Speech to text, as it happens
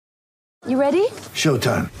You ready?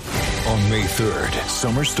 Showtime. On May 3rd,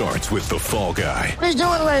 summer starts with The Fall Guy. Let's do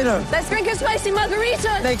it later. Let's drink a spicy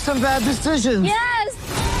margarita. Make some bad decisions.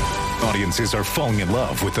 Yes! Audiences are falling in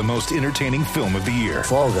love with the most entertaining film of the year.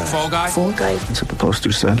 Fall Guy. Fall Guy? Fall Guy. That's what the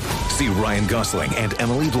poster said. See Ryan Gosling and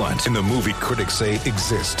Emily Blunt in the movie critics say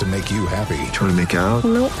exists to make you happy. Trying to make it out?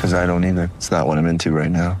 Nope. Because I don't either. It's not what I'm into right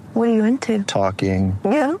now. What are you into? Talking.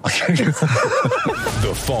 Yeah.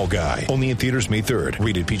 The Fall Guy. Only in theaters May 3rd.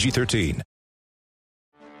 Rated PG-13.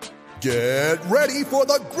 Get ready for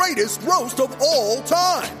the greatest roast of all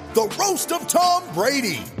time. The Roast of Tom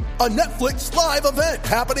Brady. A Netflix live event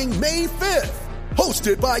happening May 5th.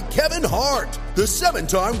 Hosted by Kevin Hart. The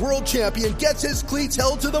 7-time world champion gets his cleats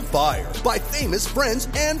held to the fire by famous friends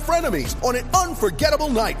and frenemies on an unforgettable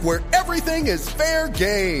night where everything is fair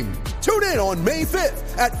game. Tune in on May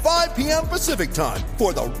 5th at 5 p.m. Pacific time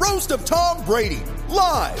for the Roast of Tom Brady.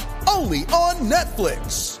 Live only on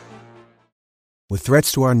Netflix. With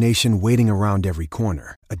threats to our nation waiting around every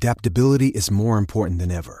corner, adaptability is more important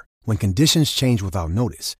than ever. When conditions change without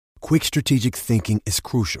notice, quick strategic thinking is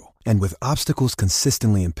crucial. And with obstacles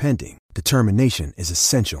consistently impending, determination is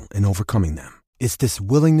essential in overcoming them. It's this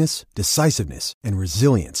willingness, decisiveness, and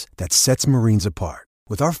resilience that sets Marines apart.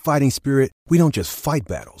 With our fighting spirit, we don't just fight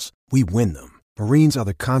battles, we win them. Marines are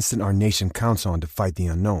the constant our nation counts on to fight the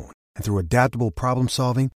unknown. And through adaptable problem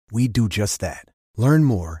solving, we do just that. Learn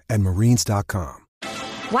more at marines.com.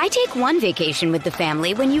 Why take one vacation with the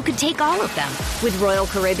family when you could take all of them? With Royal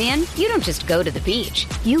Caribbean, you don't just go to the beach.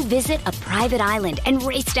 You visit a private island and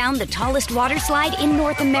race down the tallest water slide in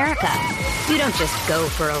North America. You don't just go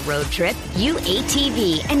for a road trip. You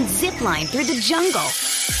ATV and zip line through the jungle.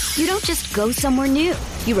 You don't just go somewhere new.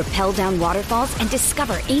 You rappel down waterfalls and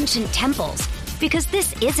discover ancient temples. Because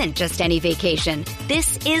this isn't just any vacation.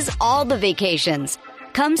 This is all the vacations.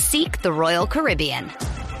 Come seek the Royal Caribbean.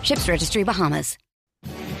 Ships Registry, Bahamas.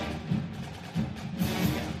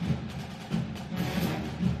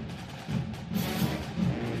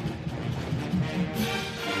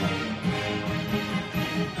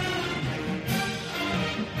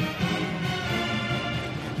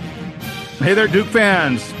 Hey there, Duke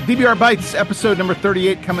fans. DBR Bites, episode number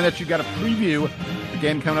 38 coming at you. Got a preview of the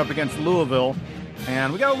game coming up against Louisville.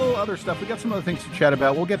 And we got a little other stuff. We got some other things to chat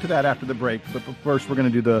about. We'll get to that after the break. But first, we're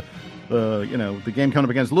going to do the game coming up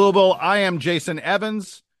against Louisville. I am Jason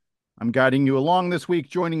Evans. I'm guiding you along this week.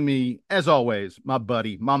 Joining me, as always, my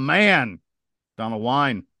buddy, my man, Donald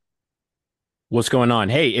Wine. What's going on?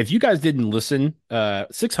 Hey, if you guys didn't listen,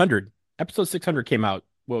 episode 600 came out.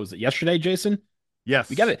 What was it, yesterday, Jason?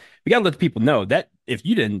 Yes. We gotta let the people know that if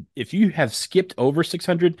you have skipped over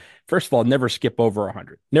 600, first of all, never skip over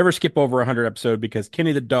 100. Never skip over 100 episode, because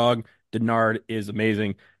Kenny the Dog Denard is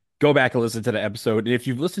amazing. Go back and listen to the episode. And if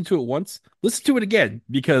you've listened to it once, listen to it again,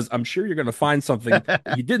 because I'm sure you're going to find something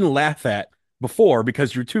you didn't laugh at before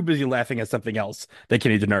because you're too busy laughing at something else that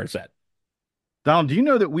Kenny Denard said. Donald, do you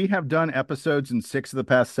know that we have done episodes in 6 of the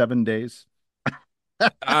past 7 days?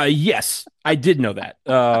 Yes, I did know that.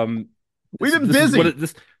 We've been busy.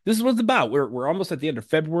 This is what it's about. We're almost at the end of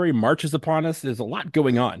February. March is upon us. There's a lot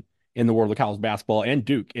going on in the world of college basketball and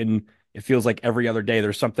Duke, and it feels like every other day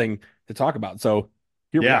there's something to talk about. So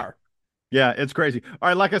here we are. Yeah, it's crazy. All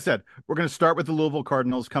right, like I said, we're going to start with the Louisville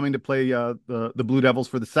Cardinals coming to play the Blue Devils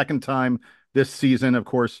for the second time this season. Of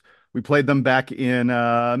course, we played them back in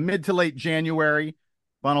mid to late January.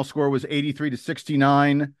 Final score was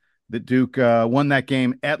 83-69. The Duke won that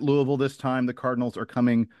game at Louisville. This time, the Cardinals are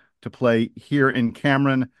coming to play here in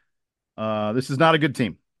Cameron. This is not a good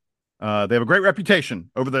team. They have a great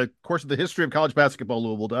reputation over the course of the history of college basketball.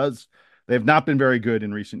 Louisville does. They have not been very good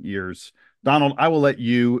in recent years. Donald, I will let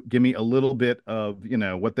you give me a little bit of,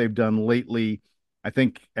 what they've done lately. I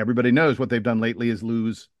think everybody knows what they've done lately is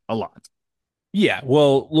lose a lot. Yeah,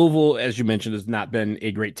 well, Louisville, as you mentioned, has not been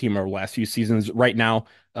a great team over the last few seasons. Right now,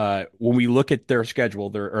 when we look at their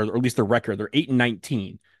schedule, or at least their record, they're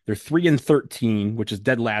 8-19. They're 3-13, which is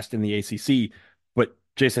dead last in the ACC. But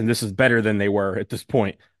Jason, this is better than they were at this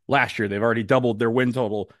point last year. They've already doubled their win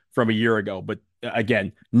total from a year ago. But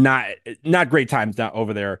again, not great times now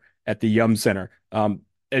over there at the Yum Center.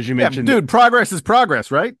 As you mentioned, dude, progress is progress,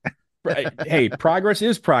 right? Hey, progress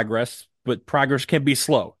is progress, but progress can be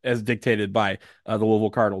slow, as dictated by the Louisville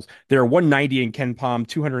Cardinals. They're 190 in Ken Palm,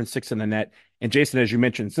 206 in the net. And Jason, as you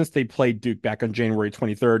mentioned, since they played Duke back on January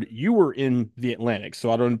 23rd, you were in the Atlantic,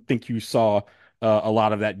 so I don't think you saw a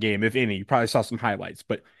lot of that game, if any. You probably saw some highlights,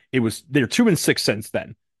 but they're 2-6 since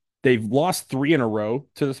then. They've lost 3 in a row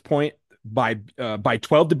to this point by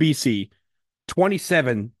 12 to BC,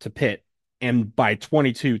 27 to Pitt, and by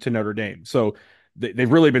 22 to Notre Dame. So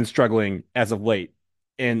they've really been struggling as of late.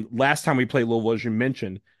 And last time we played Louisville, as you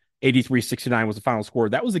mentioned, 83-69 was the final score.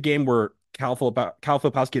 That was a game where Cal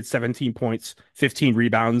Filipowski had 17 points, 15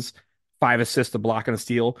 rebounds, 5 assists, a block, and a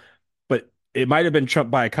steal. But it might have been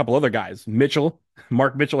trumped by a couple other guys.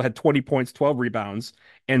 Mark Mitchell had 20 points, 12 rebounds,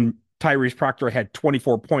 and Tyrese Proctor had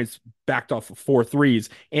 24 points backed off of 4 threes,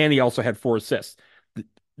 and he also had 4 assists.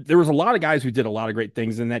 There was a lot of guys who did a lot of great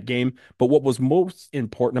things in that game, but what was most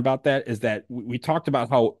important about that is that we talked about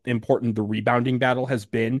how important the rebounding battle has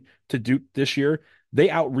been to Duke this year. They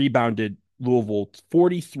out rebounded Louisville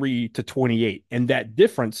 43-28, and that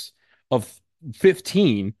difference of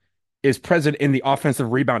 15 is present in the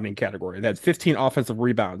offensive rebounding category. That's 15 offensive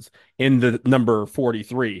rebounds in the number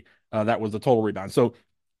 43. That was the total rebound. So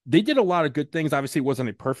they did a lot of good things. Obviously, it wasn't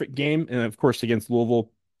a perfect game, and of course, against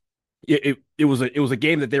Louisville, it was a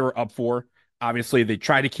game that they were up for. Obviously, they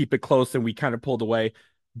tried to keep it close, and we kind of pulled away.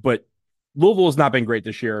 But Louisville has not been great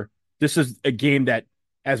this year. This is a game that,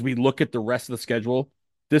 as we look at the rest of the schedule,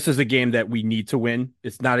 this is a game that we need to win.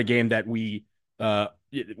 It's not a game that where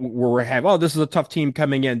we have, oh, this is a tough team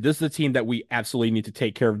coming in. This is a team that we absolutely need to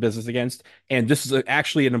take care of business against. And this is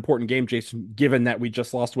actually an important game, Jason, given that we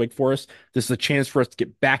just lost Wake Forest. This is a chance for us to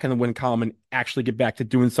get back in the win column and actually get back to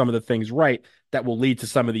doing some of the things right that will lead to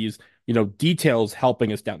some of these, details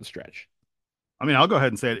helping us down the stretch. I mean, I'll go ahead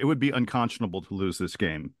and say it. It would be unconscionable to lose this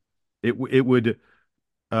game. It would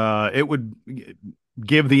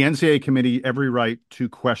give the NCAA committee every right to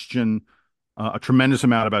question a tremendous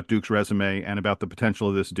amount about Duke's resume and about the potential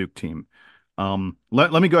of this Duke team.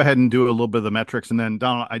 Let me go ahead and do a little bit of the metrics, and then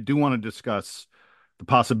Donald, I do want to discuss the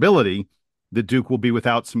possibility that Duke will be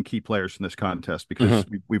without some key players in this contest because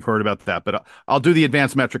we've heard about that. But I'll do the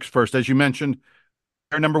advanced metrics first. As you mentioned,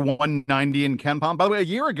 they're number 190 in KenPom. By the way, a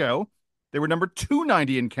year ago, they were number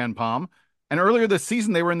 290 in KenPom. And earlier this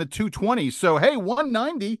season, they were in the 220s. So, hey,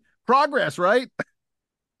 190, progress, right?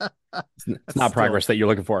 It's not progress that you're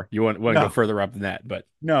looking for. You want to go further up than that, but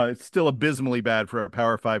no, it's still abysmally bad for a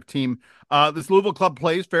Power 5 team. This Louisville club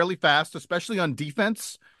plays fairly fast, especially on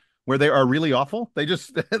defense, where they are really awful. They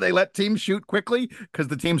they let teams shoot quickly because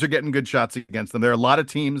the teams are getting good shots against them. There are a lot of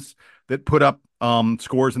teams that put up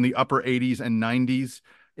scores in the upper 80s and 90s.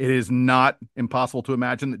 It is not impossible to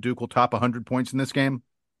imagine that Duke will top 100 points in this game.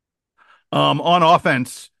 On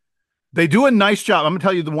offense, they do a nice job. I'm going to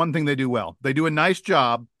tell you the one thing they do well. They do a nice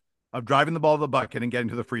job of driving the ball to the bucket and getting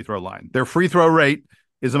to the free throw line. Their free throw rate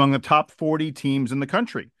is among the top 40 teams in the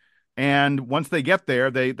country. And once they get there,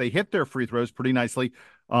 they hit their free throws pretty nicely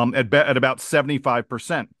at about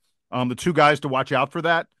 75%. The two guys to watch out for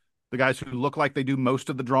that, the guys who look like they do most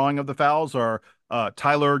of the drawing of the fouls, are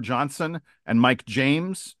Tyler Johnson and Mike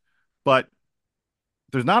James. But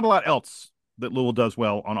there's not a lot else that Louisville does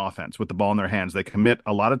well on offense with the ball in their hands. They commit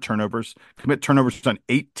a lot of turnovers, on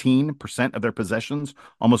 18% of their possessions.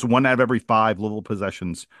 Almost 1 out of every 5 Louisville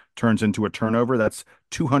possessions turns into a turnover. That's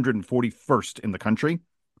 241st in the country.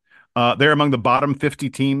 They're among the bottom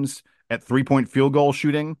 50 teams at 3-point field goal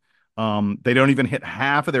shooting. They don't even hit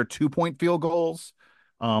half of their 2-point field goals.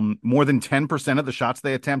 More than 10% of the shots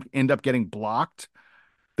they attempt end up getting blocked.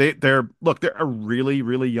 They're a really,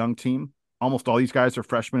 really young team. Almost all these guys are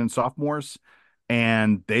freshmen and sophomores,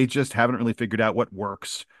 and they just haven't really figured out what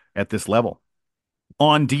works at this level.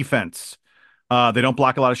 On defense, they don't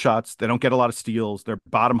block a lot of shots. They don't get a lot of steals. They're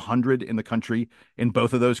bottom 100 in the country in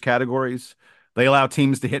both of those categories. They allow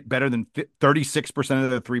teams to hit better than 36% of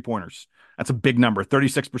their three-pointers. That's a big number.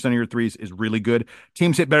 36% of your threes is really good.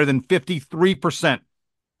 Teams hit better than 53%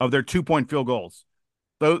 of their 2-point field goals.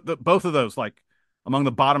 Both of those, among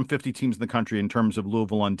the bottom 50 teams in the country in terms of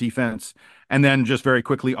Louisville on defense. And then just very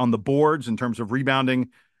quickly on the boards in terms of rebounding,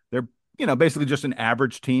 they're, basically just an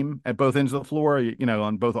average team at both ends of the floor,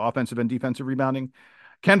 on both offensive and defensive rebounding.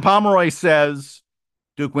 Ken Pomeroy says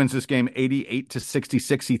Duke wins this game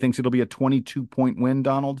 88-66. He thinks it'll be a 22-point win,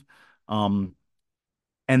 Donald. And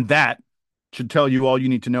that should tell you all you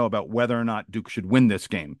need to know about whether or not Duke should win this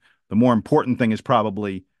game. The more important thing is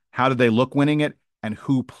probably how do they look winning it and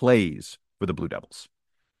who plays for the Blue Devils.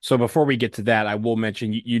 So before we get to that, I will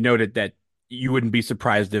mention you noted that you wouldn't be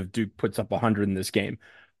surprised if Duke puts up 100 in this game.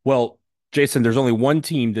 Well, Jason, there's only one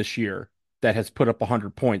team this year that has put up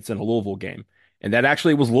 100 points in a Louisville game, and that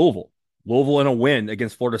actually was Louisville. Louisville in a win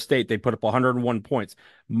against Florida State, they put up 101 points.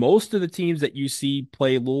 Most of the teams that you see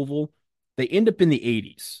play Louisville, they end up in the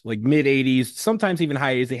 80s, like mid 80s, sometimes even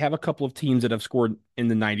high 80s. They have a couple of teams that have scored in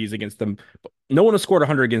the 90s against them, but no one has scored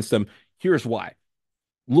 100 against them. Here's why.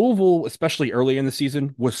 Louisville, especially early in the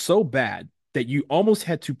season, was so bad that you almost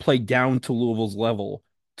had to play down to Louisville's level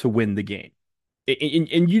to win the game.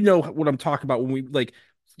 And you know what I'm talking about when we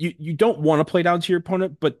you don't want to play down to your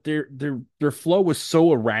opponent, but their flow was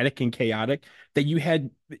so erratic and chaotic that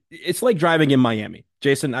it's like driving in Miami.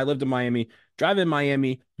 Jason, I lived in Miami. Drive in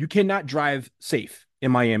Miami, you cannot drive safe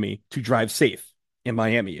in Miami to drive safe in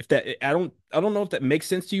Miami. If that I don't know if that makes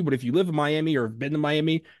sense to you, but if you live in Miami or have been to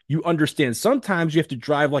Miami, you understand sometimes you have to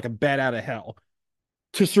drive like a bat out of hell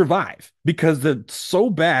to survive because they're so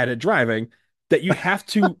bad at driving that you have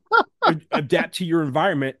to adapt to your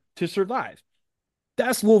environment to survive.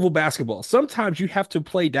 That's Louisville basketball. Sometimes you have to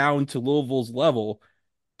play down to Louisville's level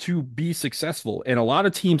to be successful. And a lot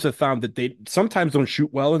of teams have found that they sometimes don't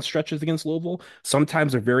shoot well in stretches against Louisville.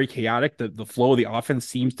 Sometimes they're very chaotic. The flow of the offense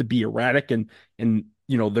seems to be erratic and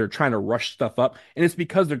they're trying to rush stuff up. And it's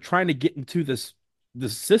because they're trying to get into this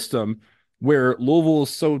system where Louisville is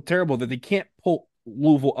so terrible that they can't pull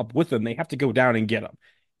Louisville up with them. They have to go down and get them.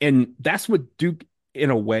 And that's what Duke, in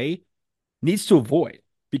a way, needs to avoid,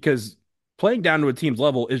 because playing down to a team's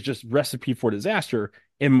level is just recipe for disaster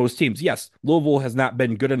in most teams. Yes, Louisville has not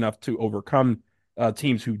been good enough to overcome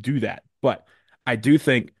teams who do that. But I do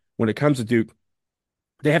think when it comes to Duke,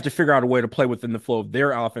 they have to figure out a way to play within the flow of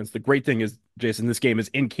their offense. The great thing is, Jason, this game is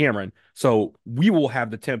in Cameron. So we will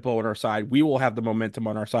have the tempo on our side. We will have the momentum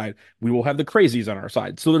on our side. We will have the crazies on our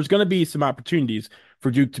side. So there's going to be some opportunities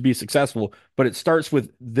for Duke to be successful, but it starts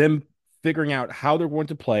with them figuring out how they're going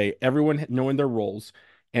to play, everyone knowing their roles,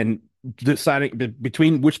 and deciding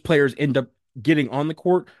between which players end up getting on the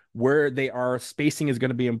court, where they are. Spacing is going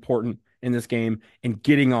to be important in this game, and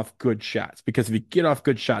getting off good shots. Because if you get off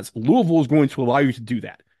good shots, Louisville is going to allow you to do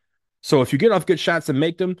that. So if you get off good shots and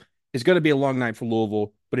make them, it's going to be a long night for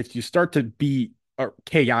Louisville. But if you start to be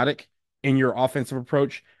chaotic in your offensive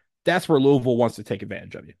approach, that's where Louisville wants to take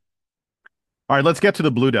advantage of you. All right, let's get to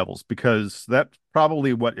the Blue Devils, because that's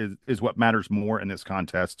probably what is what matters more in this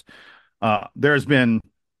contest. There's been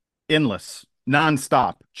endless,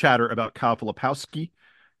 nonstop chatter about Kyle Filipowski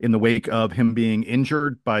in the wake of him being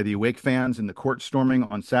injured by the Wake fans in the court storming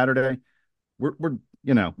on Saturday. We're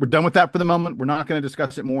done with that for the moment. We're not going to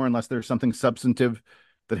discuss it more unless there's something substantive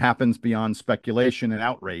that happens beyond speculation and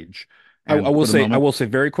outrage. And I will say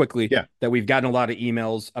very quickly that we've gotten a lot of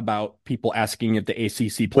emails about people asking if the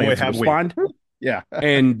ACC plans to respond. Yeah.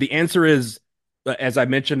 And the answer is, as I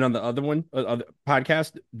mentioned on the other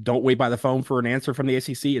podcast, don't wait by the phone for an answer from the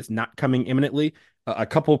ACC. It's not coming imminently. A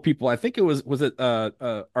couple of people, I think it was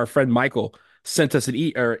our friend Michael, sent us an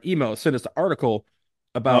email, sent us an article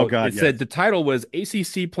about, said the title was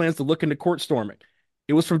ACC plans to look into court storming.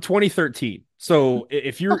 It was from 2013. So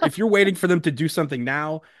if you're waiting for them to do something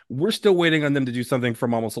now, we're still waiting on them to do something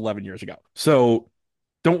from almost 11 years ago. So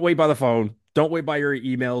don't wait by the phone. Don't wait by your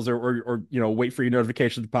emails or wait for your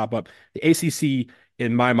notifications to pop up. The ACC,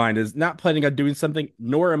 in my mind, is not planning on doing something,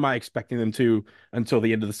 nor am I expecting them to until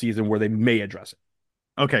the end of the season, where they may address it.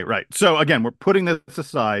 Okay, right. So again, we're putting this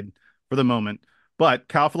aside for the moment, but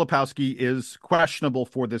Kyle Filipowski is questionable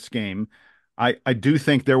for this game. I do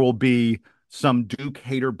think there will be some Duke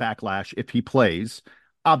hater backlash if he plays.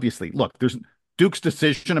 Obviously, look, there's Duke's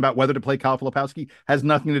decision about whether to play Kyle Filipowski has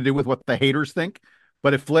nothing to do with what the haters think.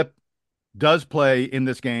 But if Flip does play in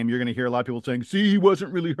this game, you're going to hear a lot of people saying, see, he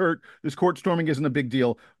wasn't really hurt. This court storming isn't a big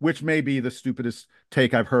deal, which may be the stupidest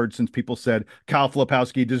take I've heard since people said Kyle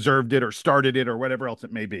Filipowski deserved it or started it or whatever else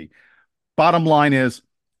it may be. Bottom line is,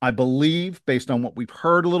 I believe, based on what we've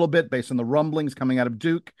heard a little bit, based on the rumblings coming out of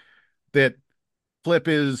Duke, that Flip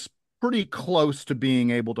is pretty close to being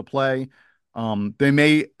able to play. They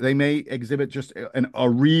may exhibit just a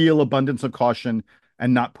real abundance of caution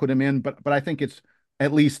and not put him in, but I think it's,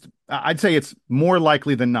 at least, I'd say it's more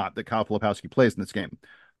likely than not that Kyle Filipowski plays in this game.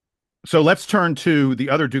 So let's turn to the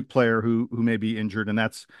other Duke player who may be injured, and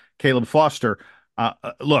that's Caleb Foster.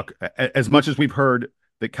 Look, as much as we've heard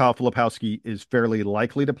that Kyle Filipowski is fairly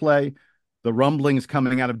likely to play, the rumblings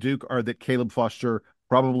coming out of Duke are that Caleb Foster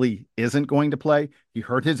probably isn't going to play. He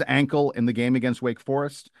hurt his ankle in the game against Wake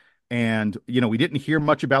Forest. And, we didn't hear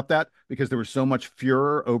much about that because there was so much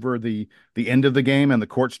furor over the end of the game and the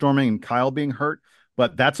court storming and Kyle being hurt.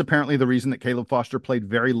 But that's apparently the reason that Caleb Foster played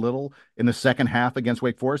very little in the second half against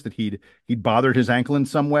Wake Forest, that he'd bothered his ankle in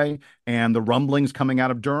some way. And the rumblings coming out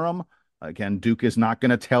of Durham, again, Duke is not going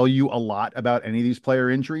to tell you a lot about any of these player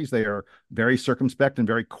injuries. They are very circumspect and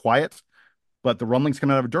very quiet. But the rumblings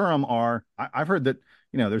coming out of Durham are, I've heard that,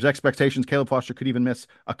 there's expectations Caleb Foster could even miss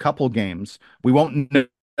a couple games. We won't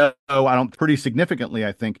know, pretty significantly,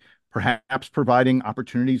 I think, perhaps providing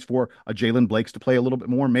opportunities for a Jalen Blakes to play a little bit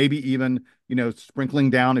more, maybe even, sprinkling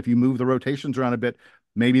down, if you move the rotations around a bit,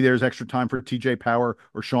 maybe there's extra time for TJ Power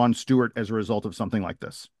or Sean Stewart as a result of something like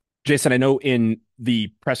this. Jason, I know in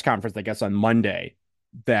the press conference, I guess on Monday,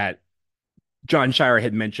 that John Shire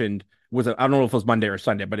had mentioned I don't know if it was Monday or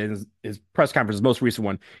Sunday, but in his press conference, his most recent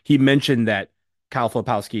one, he mentioned that Kyle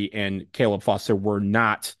Filipowski and Caleb Foster were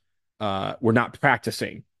not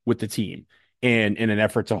practicing with the team and in an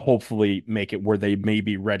effort to hopefully make it where they may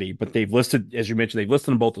be ready. But they've listed, as you mentioned, they've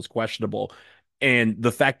listed them both as questionable. And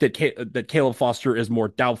the fact that that Caleb Foster is more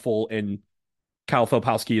doubtful and Kyle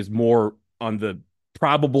Filipowski is more on the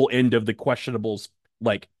probable end of the questionables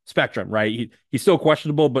like spectrum, right? He's still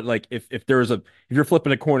questionable, but like if you're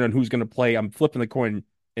flipping a coin on who's going to play, I'm flipping the coin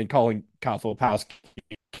and calling Kyle Filipowski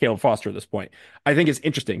Caleb Foster at this point. I think it's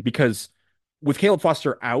interesting because with Caleb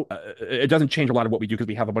Foster out, it doesn't change a lot of what we do because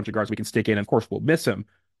we have a bunch of guards we can stick in. Of course, we'll miss him,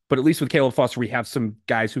 but at least with Caleb Foster, we have some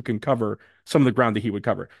guys who can cover some of the ground that he would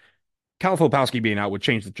cover. Kyle Filipowski being out would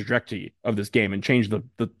change the trajectory of this game and change the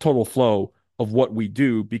total flow of what we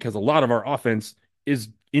do because a lot of our offense is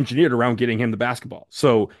engineered around getting him the basketball.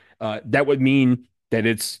 So that would mean that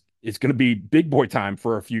it's going to be big boy time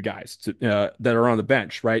for a few guys that are on the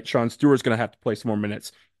bench, right? Sean Stewart's going to have to play some more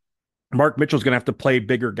minutes. Mark Mitchell's going to have to play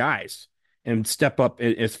bigger guys and step up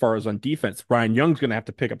as far as on defense. Brian Young's going to have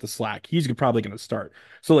to pick up the slack. He's probably going to start.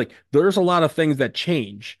 So like there's a lot of things that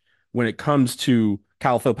change when it comes to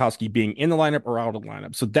Kyle Filipowski being in the lineup or out of the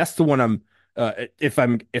lineup. So that's the one if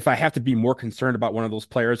I have to be more concerned about one of those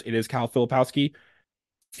players, it is Kyle Filipowski.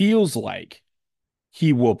 Feels like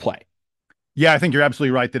he will play. Yeah, I think you're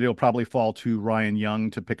absolutely right that it'll probably fall to Ryan Young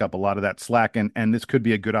to pick up a lot of that slack, and this could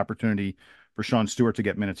be a good opportunity for Sean Stewart to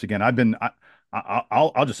get minutes again.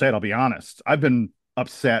 I'll just say it. I'll be honest. I've been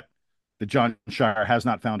upset that John Shire has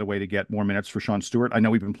not found a way to get more minutes for Sean Stewart. I know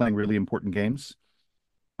we've been playing really important games.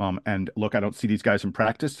 And look, I don't see these guys in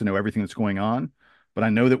practice to know everything that's going on, but I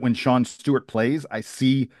know that when Sean Stewart plays, I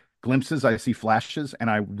see glimpses, I see flashes, and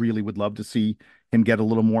I really would love to see him get a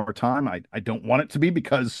little more time. I don't want it to be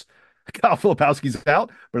because Kyle Filipowski's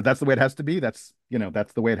out, but if that's the way it has to be, that's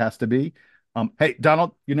the way it has to be. Hey,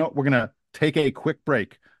 Donald, we're going to take a quick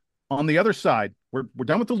break. On the other side, we're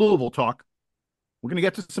done with the Louisville talk. We're going to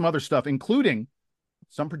get to some other stuff, including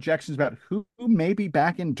some projections about who may be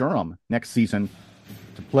back in Durham next season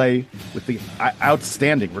to play with the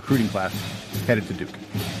outstanding recruiting class headed to Duke.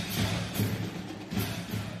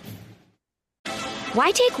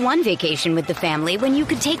 Why take one vacation with the family when you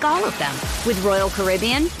could take all of them? With Royal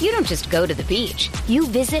Caribbean, you don't just go to the beach. You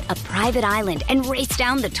visit a private island and race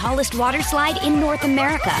down the tallest water slide in North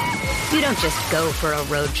America. You don't just go for a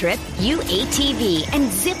road trip. You ATV and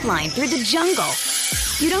zip line through the jungle.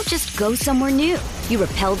 You don't just go somewhere new. You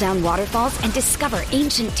rappel down waterfalls and discover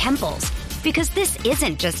ancient temples. Because this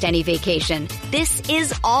isn't just any vacation. This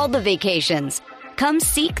is all the vacations. Come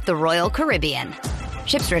seek the Royal Caribbean.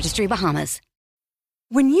 Ships Registry, Bahamas.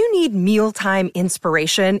 When you need mealtime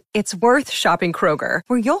inspiration, it's worth shopping Kroger,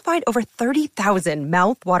 where you'll find over 30,000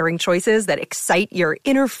 mouth-watering choices that excite your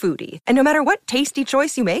inner foodie. And no matter what tasty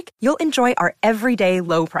choice you make, you'll enjoy our everyday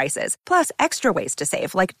low prices, plus extra ways to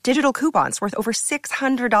save, like digital coupons worth over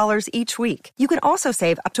 $600 each week. You can also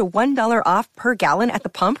save up to $1 off per gallon at the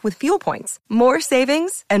pump with fuel points. More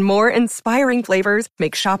savings and more inspiring flavors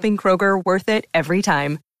make shopping Kroger worth it every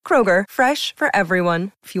time. Kroger, fresh for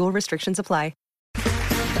everyone. Fuel restrictions apply.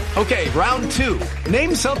 Okay, round two.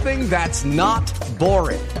 Name something that's not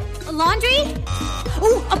boring. A laundry?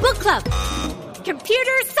 Ooh, a book club.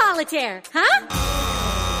 Computer solitaire, huh?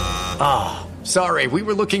 Ah, oh, sorry, we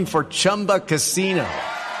were looking for Chumba Casino.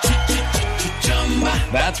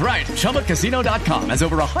 That's right, ChumbaCasino.com has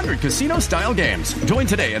over 100 casino-style games. Join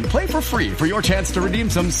today and play for free for your chance to redeem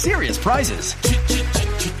some serious prizes.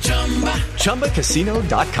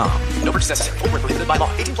 ChumbaCasino.com. No purchase necessary. Void where prohibited by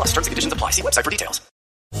law. 18 plus terms and conditions apply. See website for details.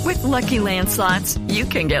 With Lucky Land Slots, you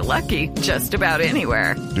can get lucky just about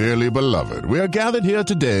anywhere. Dearly beloved, we are gathered here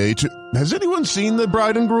today to... Has anyone seen the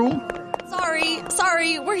bride and groom?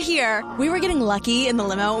 Sorry, we're here. We were getting lucky in the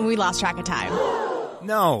limo and we lost track of time.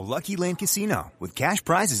 No, Lucky Land Casino, with cash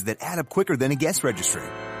prizes that add up quicker than a guest registry.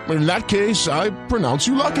 In that case, I pronounce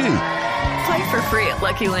you lucky. Play for free at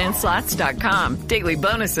LuckyLandSlots.com. Daily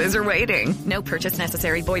bonuses are waiting. No purchase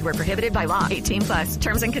necessary. Void where prohibited by law. 18 plus.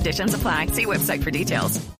 Terms and conditions apply. See website for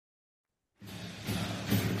details.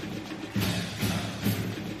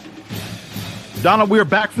 Donald, we are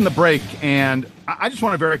back from the break, and I just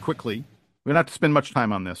want to very quickly, we don't have to spend much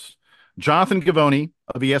time on this. Jonathan Givony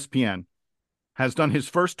of ESPN has done his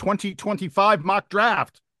first 2025 mock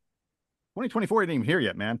draft. 2024 ain't even here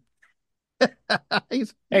yet, man.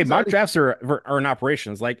 Hey, mock drafts are in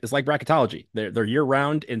operation. It's like bracketology. They're year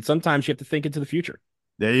round, and sometimes you have to think into the future.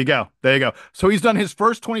 There you go. So he's done his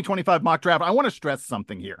first 2025 mock draft. I want to stress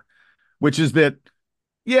something here, which is that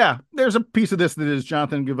Yeah, there's a piece of this that is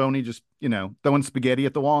Jonathan Givony just, throwing spaghetti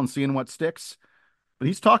at the wall and seeing what sticks. But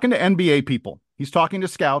he's talking to NBA people. He's talking to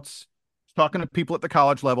scouts. He's talking to people at the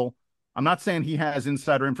college level. I'm not saying he has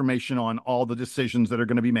insider information on all the decisions that are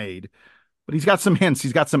going to be made, but he's got some hints.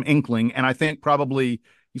 He's got some inkling. And I think probably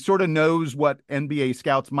he sort of knows what NBA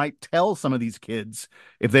scouts might tell some of these kids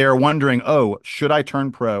if they are wondering, oh, should I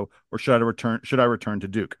turn pro or should I return to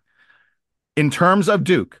Duke? In terms of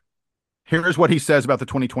Duke, here's what he says about the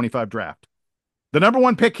 2025 draft. The number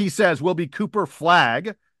one pick, he says, will be Cooper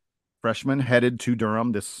Flagg, freshman headed to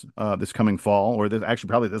Durham this coming fall, or actually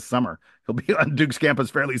probably this summer. He'll be on Duke's campus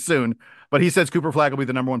fairly soon. But he says Cooper Flagg will be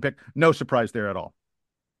the number one pick. No surprise there at all.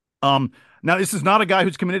 Now, this is not a guy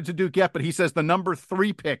who's committed to Duke yet, but he says the number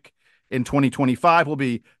 3 pick in 2025 will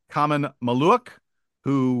be Kamen Maluak,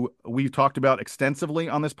 who we've talked about extensively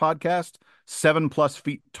on this podcast, 7+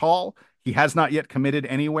 feet tall. He has not yet committed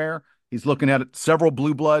anywhere. He's looking at several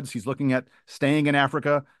blue bloods. He's looking at staying in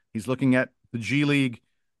Africa. He's looking at the G League.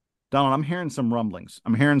 Donald, I'm hearing some rumblings.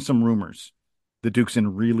 I'm hearing some rumors. The Duke's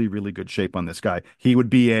in really, really good shape on this guy. He would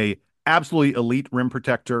be a absolutely elite rim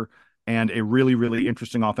protector and a really, really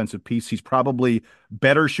interesting offensive piece. He's probably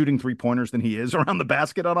better shooting 3-pointers than he is around the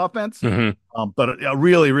basket on offense. But a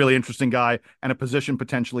really, really interesting guy and a position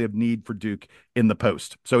potentially of need for Duke in the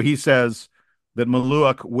post. So he says that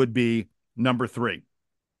Maluak would be number 3.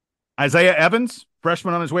 Isaiah Evans,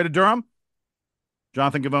 freshman on his way to Durham.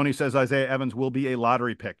 Jonathan Givony says Isaiah Evans will be a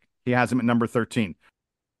lottery pick. He has him at number 13.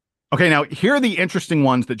 Okay, now here are the interesting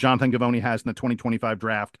ones that Jonathan Givony has in the 2025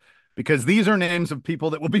 draft, because these are names of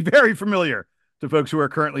people that will be very familiar to folks who are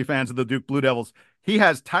currently fans of the Duke Blue Devils. He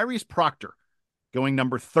has Tyrese Proctor going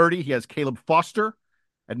number 30. He has Caleb Foster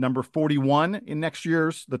at number 41 in next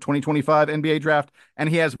year's, the 2025 NBA draft. And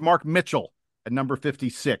he has Mark Mitchell at number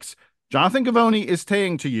 56. Jonathan Givony is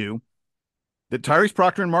saying to you that Tyrese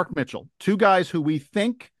Proctor and Mark Mitchell, 2 guys who we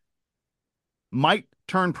think might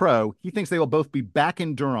turn pro, he thinks they will both be back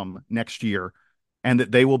in Durham next year and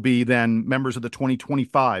that they will be then members of the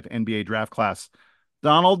 2025 NBA draft class.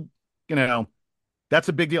 Donald, that's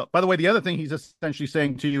a big deal. By the way, the other thing he's essentially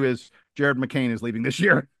saying to you is Jared McCain is leaving this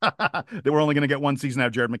year. That we're only going to get one season out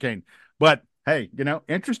of Jared McCain. But hey,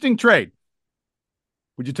 interesting trade.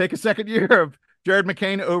 Would you take a second year of Jared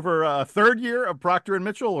McCain over a third year of Proctor and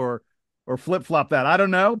Mitchell, or flip-flop that? I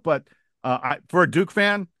don't know. But for a Duke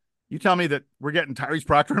fan, you tell me that we're getting Tyrese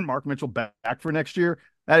Proctor and Mark Mitchell back for next year,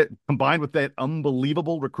 that combined with that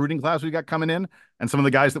unbelievable recruiting class we got coming in and some of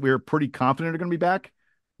the guys that we were pretty confident are going to be back.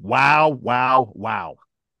 Wow, wow, wow.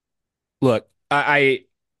 Look, I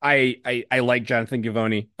like Jonathan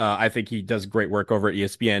Givony. I think he does great work over at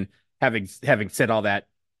ESPN. Having said all that,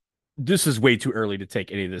 this is way too early to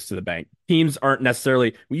take any of this to the bank. Teams aren't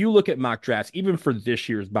necessarily, when you look at mock drafts, even for this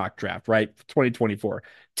year's mock draft, right? 2024,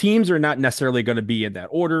 teams are not necessarily going to be in that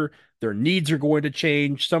order. Their needs are going to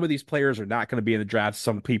change. Some of these players are not going to be in the draft.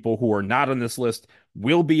 Some people who are not on this list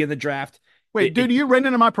will be in the draft. Wait, dude, you ran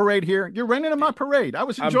into my parade here. You're running into my parade. I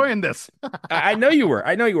was enjoying this. I know you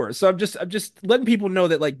were. So I'm just letting people know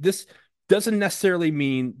that, like, this doesn't necessarily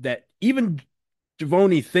mean that even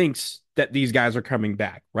Givony thinks that these guys are coming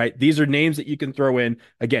back, right? These are names that you can throw in.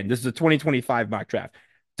 Again, this is a 2025 mock draft.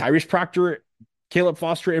 Tyrese Proctor, Caleb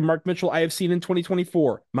Foster, and Mark Mitchell I have seen in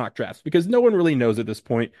 2024 mock drafts, because no one really knows at this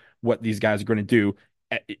point what these guys are going to do,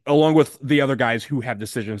 along with the other guys who have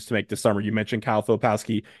decisions to make this summer. You mentioned Kyle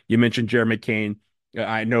Filipowski. You mentioned Jared McCain.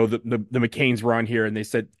 I know that the McCains were on here and they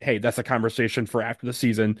said, hey, that's a conversation for after the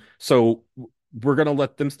season. So we're going to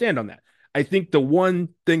let them stand on that. I think the one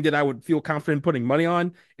thing that I would feel confident putting money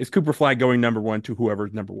on is Cooper Flagg going number 1 to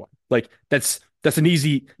whoever's number 1. Like that's an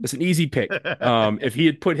easy pick. If he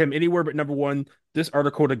had put him anywhere but number 1, this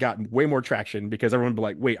article would have gotten way more traction, because everyone would be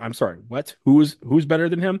like, wait, I'm sorry, what? Who's better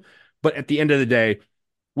than him? But at the end of the day,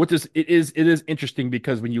 it is interesting,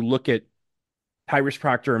 because when you look at Tyrese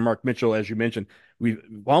Proctor and Mark Mitchell, as you mentioned, we've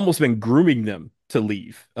almost been grooming them to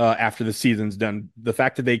leave after the season's done. The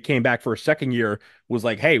fact that they came back for a second year was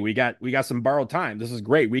like, hey, we got some borrowed time. This is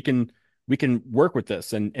great. We can work with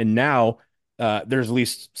this. And now there's at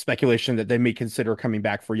least speculation that they may consider coming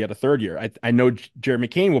back for yet a third year. I know Jared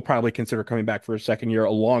McCain will probably consider coming back for a second year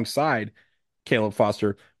alongside Caleb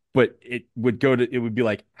Foster, but it would be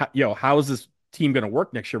like, how is this team going to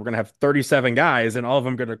work next year? We're going to have 37 guys and all of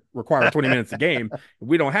them going to require 20 minutes a game.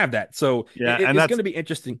 We don't have that. So it's going to be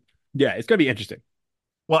interesting. Yeah, it's going to be interesting.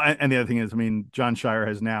 Well, and the other thing is, I mean, John Shire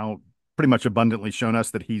has now pretty much abundantly shown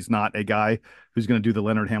us that he's not a guy who's going to do the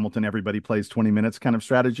Leonard Hamilton, everybody plays 20 minutes kind of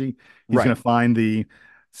strategy. He's going to find the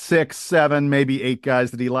 6, 7, maybe 8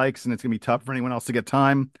 guys that he likes, and it's going to be tough for anyone else to get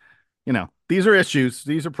time. These are issues.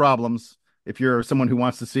 These are problems. if you're someone who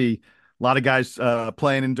wants to see a lot of guys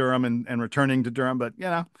playing in Durham and returning to Durham. But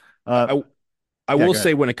I will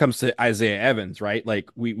say when it comes to Isaiah Evans, right? Like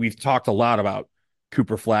we've talked a lot about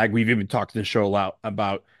Cooper Flagg. We've even talked in the show a lot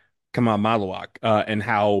about Kamal Malawak and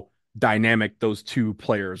how dynamic those two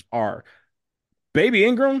players are. Baby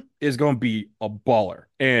Ingram is going to be a baller,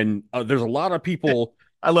 and there's a lot of people.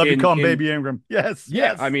 I love you calling Baby Ingram. Yes,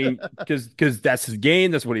 yeah. Yes. I mean, because that's his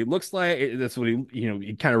game. That's what he looks like. That's what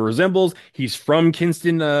he kind of resembles. He's from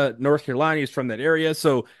Kinston, North Carolina. He's from that area.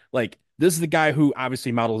 So like, this is the guy who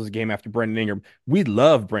obviously models his game after Brandon Ingram. We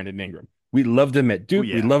love Brandon Ingram. We loved him at Duke.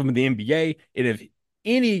 We love him in the NBA.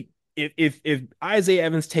 And if Isaiah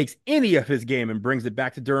Evans takes any of his game and brings it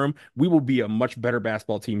back to Durham, we will be a much better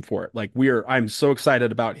basketball team for it. Like I'm so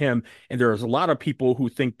excited about him. And there's a lot of people who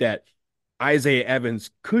think that Isaiah Evans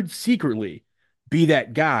could secretly be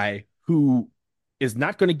that guy who is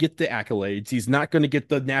not going to get the accolades. He's not going to get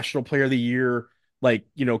the National Player of the Year,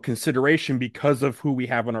 consideration because of who we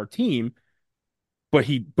have on our team, but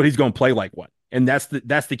he's going to play like one. And that's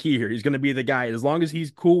the key here. He's going to be the guy, as long as he's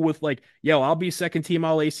cool with I'll be second team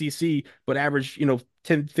all ACC, but average,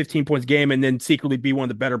 10, 15 points game and then secretly be one of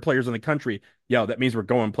the better players in the country. That means we're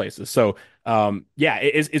going places. So,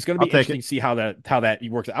 it's going to be interesting to see how that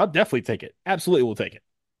works. I'll definitely take it. Absolutely. We'll take it.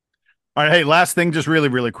 All right. Hey, last thing, just really,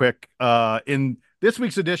 really quick. In this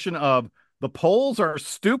week's edition of The Polls Are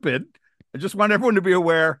Stupid, I just want everyone to be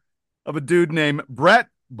aware of a dude named Brett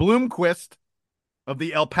Bloomquist of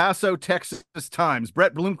the El Paso, Texas Times.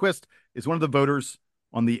 Brett Bloomquist is one of the voters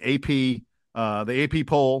on the AP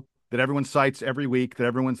poll that everyone cites every week, that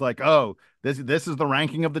everyone's like, oh, this is the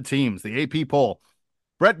ranking of the teams, the AP poll.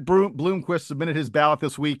 Brett Bloomquist submitted his ballot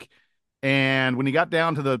this week, and when he got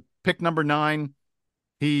down to the pick number 9,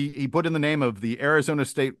 he put in the name of the Arizona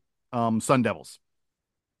State Sun Devils.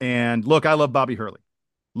 And look, I love Bobby Hurley.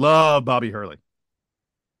 Love Bobby Hurley.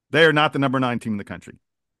 They are not the number 9 team in the country.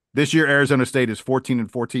 This year, Arizona State is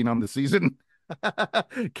 14-14 on the season.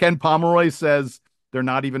 Ken Pomeroy says they're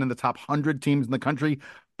not even in the top 100 teams in the country.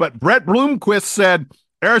 But Brett Bloomquist said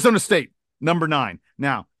Arizona State, number 9.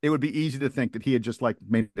 Now, it would be easy to think that he had just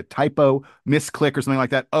made a typo, misclick or something like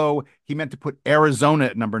that. Oh, he meant to put Arizona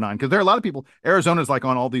at number 9. Because there are a lot of people, Arizona's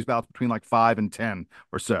on all these ballots between 5 and 10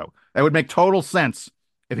 or so. That would make total sense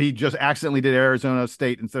if he just accidentally did Arizona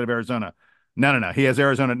State instead of Arizona. No. He has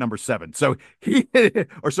Arizona at number 7. So he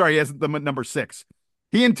has them at number 6.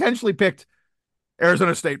 He intentionally picked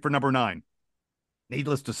Arizona State for number 9.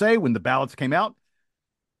 Needless to say, when the ballots came out,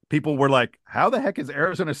 people were like, how the heck is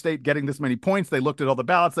Arizona State getting this many points? They looked at all the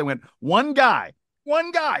ballots. They went, one guy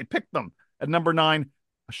picked them at number 9.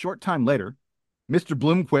 A short time later, Mr.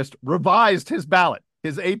 Bloomquist revised his ballot,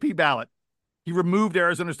 his AP ballot. He removed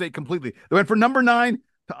Arizona State completely. They went from number 9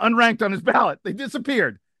 to unranked on his ballot. They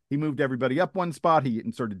disappeared. He moved everybody up one spot. He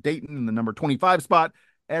inserted Dayton in the number 25 spot.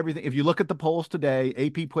 Everything. If you look at the polls today,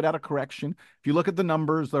 AP put out a correction. If you look at the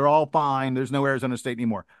numbers, they're all fine. There's no Arizona State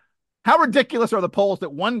anymore. How ridiculous are the polls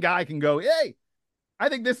that one guy can go, hey, I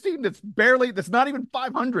think this team that's not even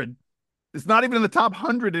 500, it's not even in the top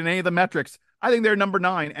 100 in any of the metrics. I think they're number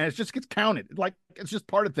 9, and it just gets counted. It's just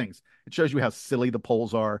part of things. It shows you how silly the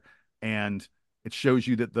polls are, and it shows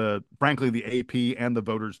you that frankly, the AP and the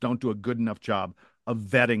voters don't do a good enough job of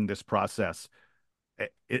vetting this process.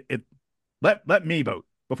 Let me vote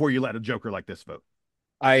before you let a joker like this vote.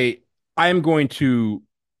 I am going to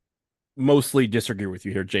mostly disagree with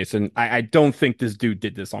you here, Jason. I don't think this dude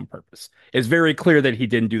did this on purpose. It's very clear that he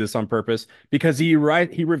didn't do this on purpose because he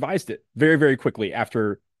revised it very, very quickly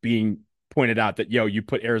after being pointed out that, you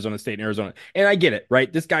put Arizona State in Arizona. And I get it,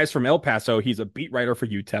 right? This guy's from El Paso. He's a beat writer for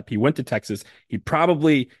UTEP. He went to Texas. He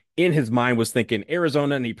probably in his mind was thinking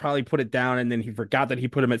Arizona, and he probably put it down, and then he forgot that he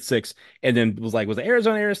put him at 6, and then was it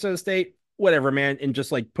Arizona State? Whatever, man, and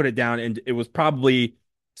just put it down, and it was probably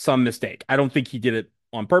some mistake. I don't think he did it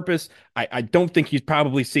on purpose. I don't think he's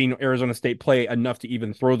probably seen Arizona State play enough to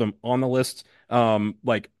even throw them on the list, on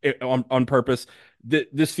purpose.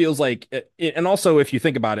 This feels like, and also if you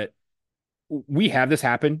think about it, we have this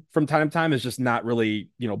happen from time to time. It's just not really,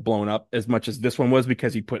 blown up as much as this one was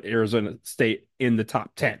because he put Arizona State in the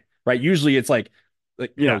top 10, right? Usually it's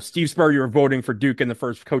Steve Spurrier voting for Duke in the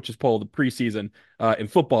first coaches poll of the preseason in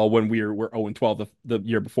football when we're 0-12 the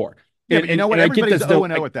year before. Yeah, and you know what? Everybody's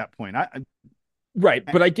 0-0 at that point. Right,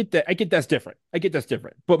 but I get that. I get that's different.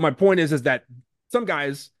 But my point is that some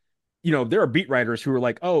guys, there are beat writers who are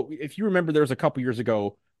like, oh, if you remember, there was a couple years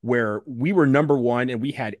ago where we were number 1 and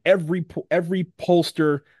we had every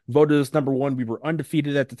pollster voted us number 1. We were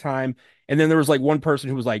undefeated at the time, and then there was one person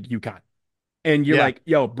who was like UConn, and you're like,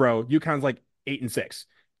 yo, bro, UConn's 8-6.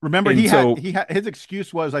 Remember, and he had his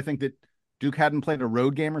excuse was, I think, that Duke hadn't played a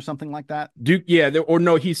road game or something like that. Duke, yeah, or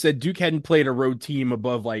no, he said Duke hadn't played a road team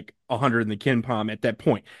above like 100 in the Ken Palm at that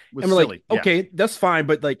point. Was and we're silly. like, okay, that's fine,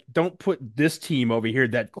 but like, don't put this team over here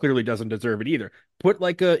that clearly doesn't deserve it either. Put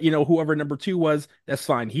like whoever number 2 was, that's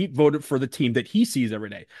fine. He voted for the team that he sees every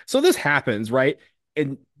day. So this happens, right?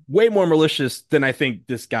 And way more malicious than I think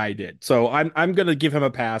this guy did. So I'm gonna give him a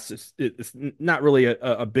pass. It's not really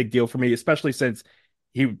a big deal for me, especially since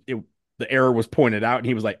the error was pointed out and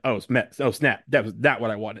he was like, oh snap, that was not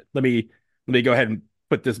what I wanted. Let me go ahead and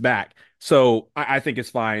put this back. So I think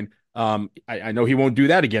it's fine. I know he won't do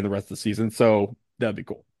that again the rest of the season, so that'd be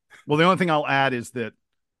cool. Well, the only thing I'll add is that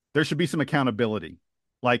there should be some accountability.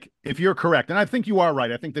 Like, if you're correct, and I think you are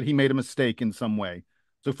right, I think that he made a mistake in some way.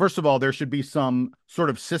 So first of all, there should be some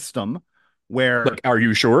sort of system where, like, are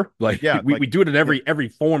you sure? Like, yeah, we do it in every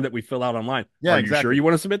form that we fill out online. Yeah, are exactly. you sure you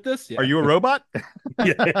want to submit this? Yeah. Are you a robot?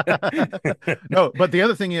 Yeah. No, but the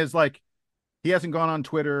other thing is, like, he hasn't gone on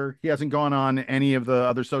Twitter. He hasn't gone on any of the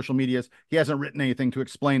other social medias. He hasn't written anything to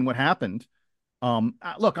explain what happened.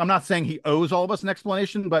 Look, I'm not saying he owes all of us an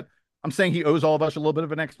explanation, but I'm saying he owes all of us a little bit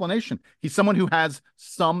of an explanation. He's someone who has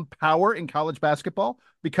some power in college basketball,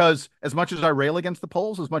 because as much as I rail against the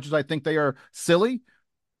polls, as much as I think they are silly,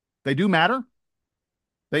 they do matter.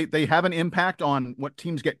 They have an impact on what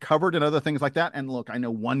teams get covered and other things like that. And look, I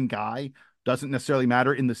know one guy doesn't necessarily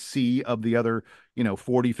matter in the sea of the other,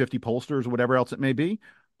 40, 50 pollsters or whatever else it may be.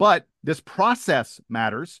 But this process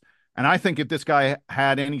matters. And I think if this guy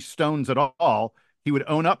had any stones at all, he would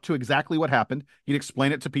own up to exactly what happened. He'd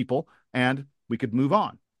explain it to people and we could move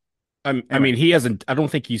on. I mean, he hasn't, I don't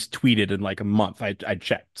think he's tweeted in like a month. I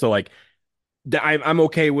checked. So like, I'm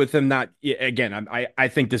okay with him not, again, I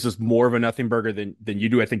think this is more of a nothing burger than you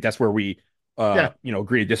do. I think that's where we,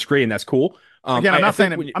 agree to disagree, and that's cool. Again, I'm not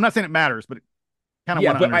saying it matters, but kind of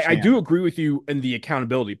want to understand. I do agree with you in the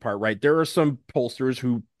accountability part, right? There are some pollsters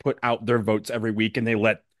who put out their votes every week and they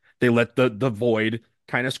let the void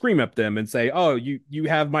kind of scream at them and say, oh, you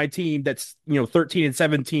have my team that's 13 and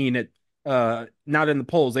 17 at not in the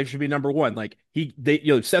polls, they should be number 1. Like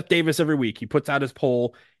Seth Davis every week he puts out his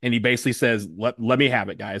poll and he basically says, let me have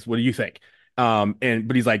it, guys, what do you think?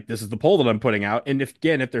 But he's like, this is the poll that I'm putting out, and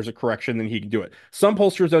if there's a correction, then he can do it. Some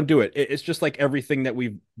pollsters don't do it. It's just like everything that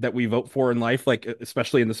we vote for in life, like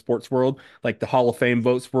especially in the sports world, like the Hall of Fame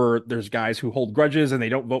votes, where there's guys who hold grudges and they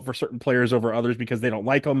don't vote for certain players over others because they don't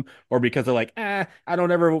like them, or because they're like, I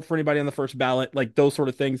don't ever vote for anybody on the first ballot, like those sort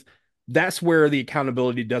of things. That's where the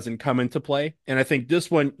accountability doesn't come into play. And I think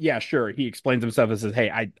this one, yeah, sure, he explains himself and says,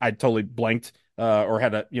 hey, I totally blanked or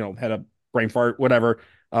had a brain fart, whatever.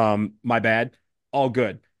 My bad, all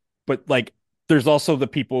good. But like, there's also the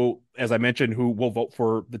people, as I mentioned, who will vote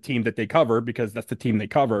for the team that they cover because that's the team they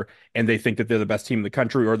cover, and they think that they're the best team in the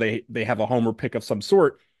country, or they have a homer pick of some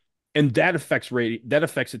sort. And that affects rating. That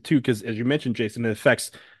affects it too, because as you mentioned, Jason, it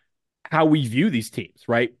affects how we view these teams,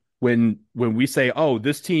 right? When we say, oh,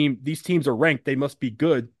 these teams are ranked, they must be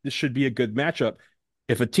good, this should be a good matchup.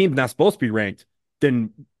 If a team's not supposed to be ranked,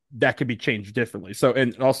 then that could be changed differently. So,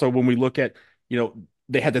 and also when we look at,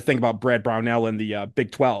 they had to think about Brad Brownell and the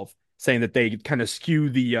Big 12, saying that they kind of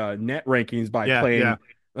skew the net rankings by playing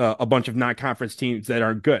a bunch of non-conference teams that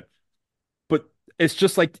aren't good. But it's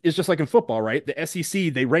just like in football, right? The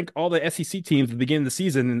SEC, they rank all the SEC teams at the beginning of the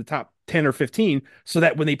season in the top 10 or 15, so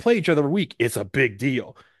that when they play each other every week, it's a big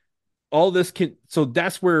deal. So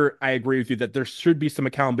that's where I agree with you that there should be some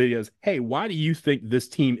accountability as, hey, why do you think this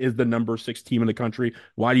team is the number 6 team in the country?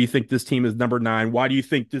 Why do you think this team is number 9? Why do you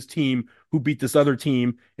think this team who beat this other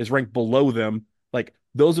team is ranked below them? Like,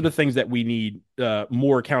 those are the things that we need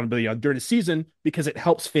more accountability on during the season, because it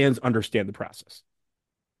helps fans understand the process.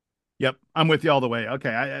 Yep. I'm with you all the way.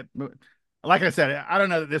 Okay. Like I said, I don't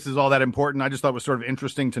know that this is all that important. I just thought it was sort of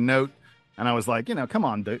interesting to note. And I was like, come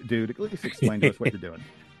on, dude, at least explain to us what you're doing.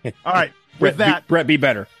 All right. With Brett, be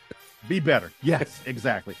better. Be better. Yes,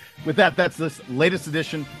 exactly. With that, that's this latest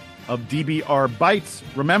edition of DBR Bites.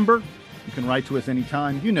 Remember, you can write to us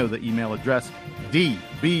anytime. You know the email address,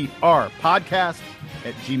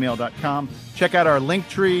 dbrpodcast@gmail.com. Check out our link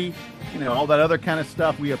tree, all that other kind of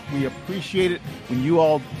stuff. We appreciate it when you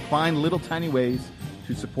all find little tiny ways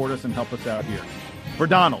to support us and help us out here. For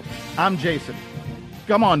Donald, I'm Jason.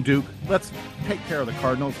 Come on, Duke. Let's take care of the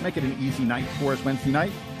Cardinals. Make it an easy night for us Wednesday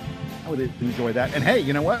night. I would enjoy that. And hey,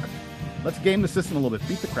 you know what? Let's game the system a little bit.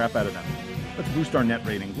 Beat the crap out of them. Let's boost our net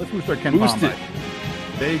rating. Let's boost our Ken Palm.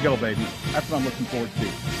 There you go, baby. That's what I'm looking forward to.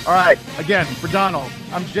 All right. Again, for Donald,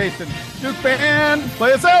 I'm Jason. Duke fan,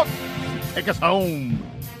 play us out. Take us home.